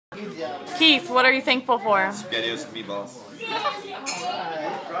Keith, what are you thankful for? SpaghettiOs and meatballs.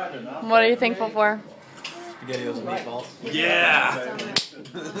 What are you thankful for? SpaghettiOs and meatballs. Yeah!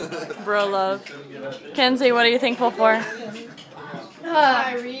 Bro love. Kenzie, what are you thankful for?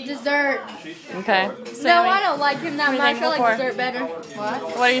 Dessert. Okay. No, Sammy, I don't like him that what much. are you I like thankful dessert better. What?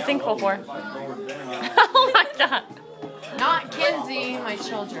 What are you thankful for? Oh my god. Not Kenzie, my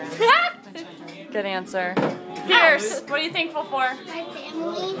children. Good answer. Pierce, what are you thankful for? My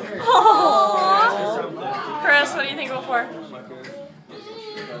family. Aww. Chris, what are you thankful for?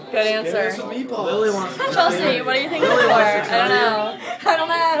 Good answer. Chelsea, what are you thankful for? I don't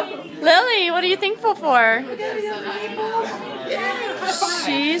know. Lily, what are you thankful for?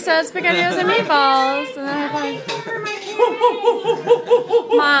 She says SpaghettiOs and meatballs. And then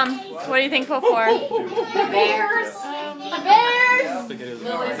Mom, what are you thankful for? The Bears. The Bears.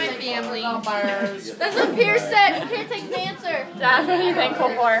 Lily's my family. That's what Pierce said. You can't take the answer. Dad, what are you thankful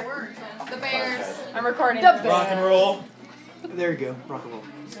for? The Bears. I'm recording. The Rock and roll. There you go. Rock and roll.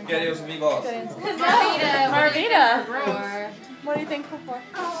 SpaghettiOs and meatballs. Marvita, what are you thankful for?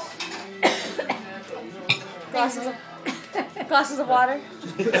 Glasses of water.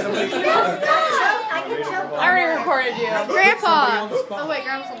 I already recorded you. Grandpa. Oh wait,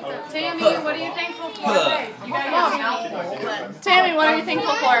 Grandpa's on Tammy, what are you thankful for? You gotta get a mouthful. Tammy, what are you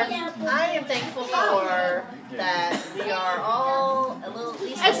thankful for? I am thankful for that we are all a little. At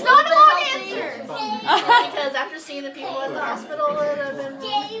least It's a not a little long bit answer. healthy, because after seeing the people at the hospital that have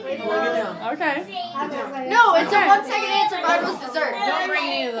been waiting on. Okay. No, it's a 1 second answer. Mine was dessert. Don't bring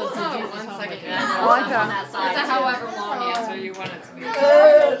any of those to do 1 second answer. I like On that. that side. It's a however long answer you want it to be.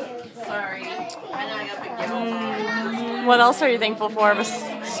 Sorry. I know I got big yellow. What else are you thankful for?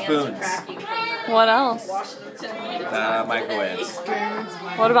 Spoons. What else? Microwaves.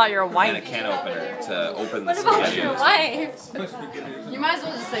 What about your And a wife? can opener to open the What about your SpaghettiOs. wife? You might as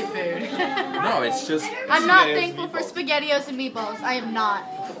well just say food. No, it's just. I'm not SpaghettiOs thankful and for meatballs. SpaghettiOs and meatballs. I am not.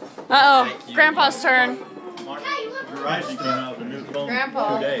 Uh-oh. Grandpa's turn. Your eyes came out with a new phone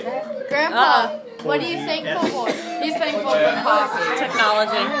Grandpa. today. Grandpa, what are you thankful for? He's thankful for coffee.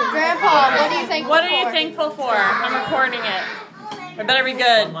 Technology. Grandpa, what are you thankful What are you for? thankful for? I'm recording it. It better be good.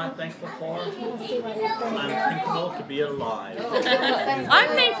 What am I thankful for? I'm thankful to be alive. I'm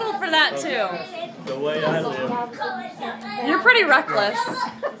thankful for that too. The way I live. You're pretty reckless.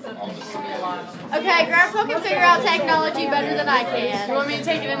 Okay, Grandpa can figure out technology better than I You can. want me to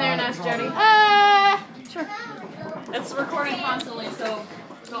take it in there and ask Jody? Sure. It's recording constantly, so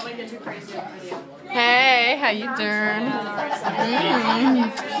don't make it too crazy on the video. Hey, how you doing?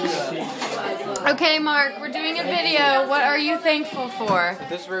 Okay, Mark, we're doing a video. What are you thankful for?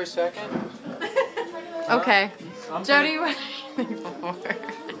 This very second. Okay. Jody, what are you thankful for?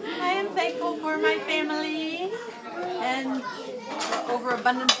 I am thankful for my family and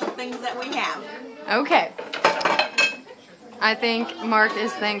overabundance of things that we have. Okay. I think Mark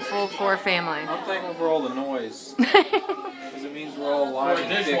is thankful for family. I'm thankful for all the noise. Because it means we're all alive and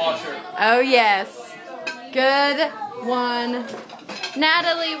kicking. Oh, yes. Good one.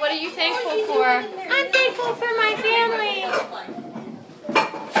 Natalie, what are you thankful for? I'm thankful for my family.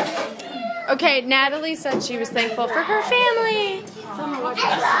 Okay, Natalie said she was thankful for her family.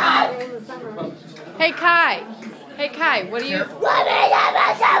 Hey, Kai. Hey, Kai, what are you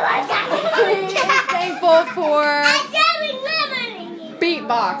thankful for?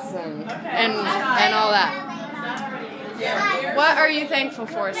 Beatboxing and all that. What are you thankful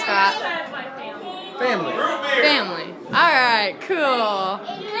for, Scott? Family. Family. All right, cool. All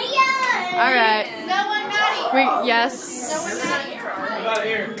right. Yes.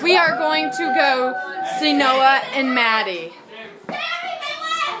 We are going to go see Noah and Maddie.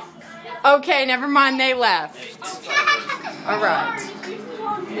 Okay, never mind, they left. All right.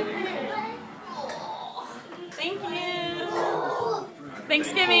 Thank you.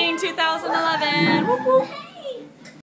 Thanksgiving 2011. Whoop, whoop.